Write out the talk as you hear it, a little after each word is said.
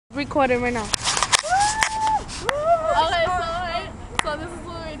recording right now. Okay, so this is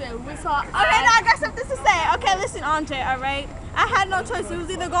what we did. We saw. Okay, now I got something to say. Okay, listen, Andre, alright? I had no choice. It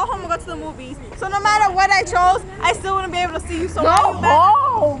was either go home or go to the movies. So no matter what I chose, I still wouldn't be able to see you. So Go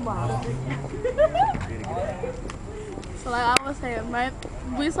home! So like I was saying, right?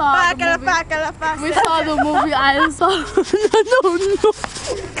 We saw the movie. We saw the movie. I saw.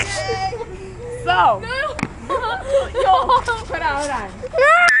 No. So. Yo, hold on.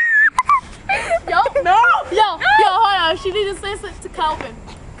 Yo, hold on. She need to say something to Calvin.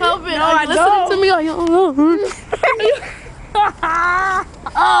 Calvin, No, are you I listening don't. to me?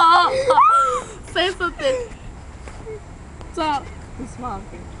 Say something. Stop. Stop.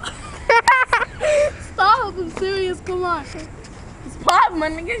 I'm serious. Come on. It's pop, my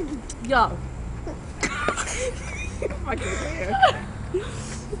nigga. Yo. Fucking weird.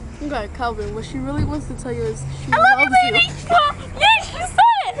 Okay, Calvin, what she really wants to tell you is she loves you. Yes, she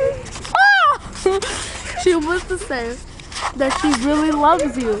said it. She wants to say that she really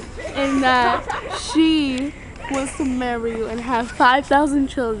loves you and that she wants to marry you and have 5,000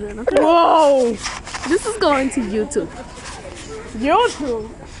 children. Okay? Whoa. This is going to YouTube. YouTube.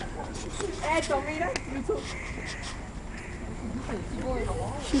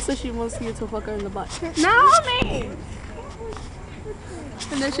 She said she wants you to fuck her in the butt. No, me.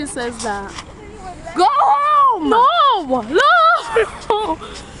 And then she says that. Go home. No.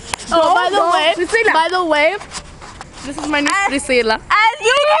 Oh, by the way, this is my new Priscilla. As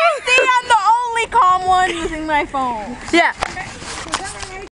you can see, I'm the only calm one using my phone. Yeah.